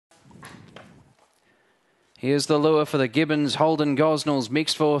Here's the lure for the Gibbons Holden Gosnells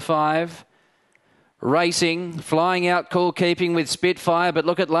mixed 4-5. Racing, flying out, Cool Keeping with Spitfire, but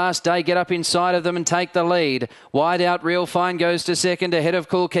look at Last Day, get up inside of them and take the lead. Wide out, Real Fine goes to second, ahead of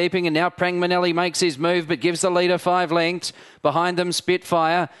Cool Keeping, and now Prang Manelli makes his move, but gives the leader 5 lengths. Behind them,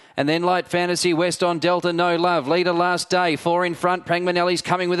 Spitfire, and then Light Fantasy, West on Delta, No Love. Leader Last Day, 4 in front, Prang Manelli's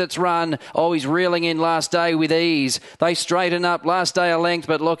coming with its run. Oh, he's reeling in Last Day with ease. They straighten up, Last Day a length,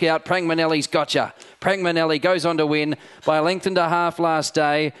 but look out, Prang Manelli's gotcha. Prang Manelli goes on to win by a length and a half Last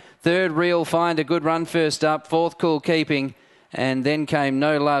Day. Third, Real Find, a good run first up. Fourth, Cool Keeping. And then came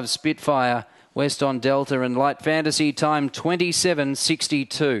No Love, Spitfire, West on Delta, and Light Fantasy, time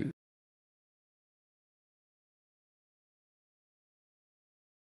 27.62.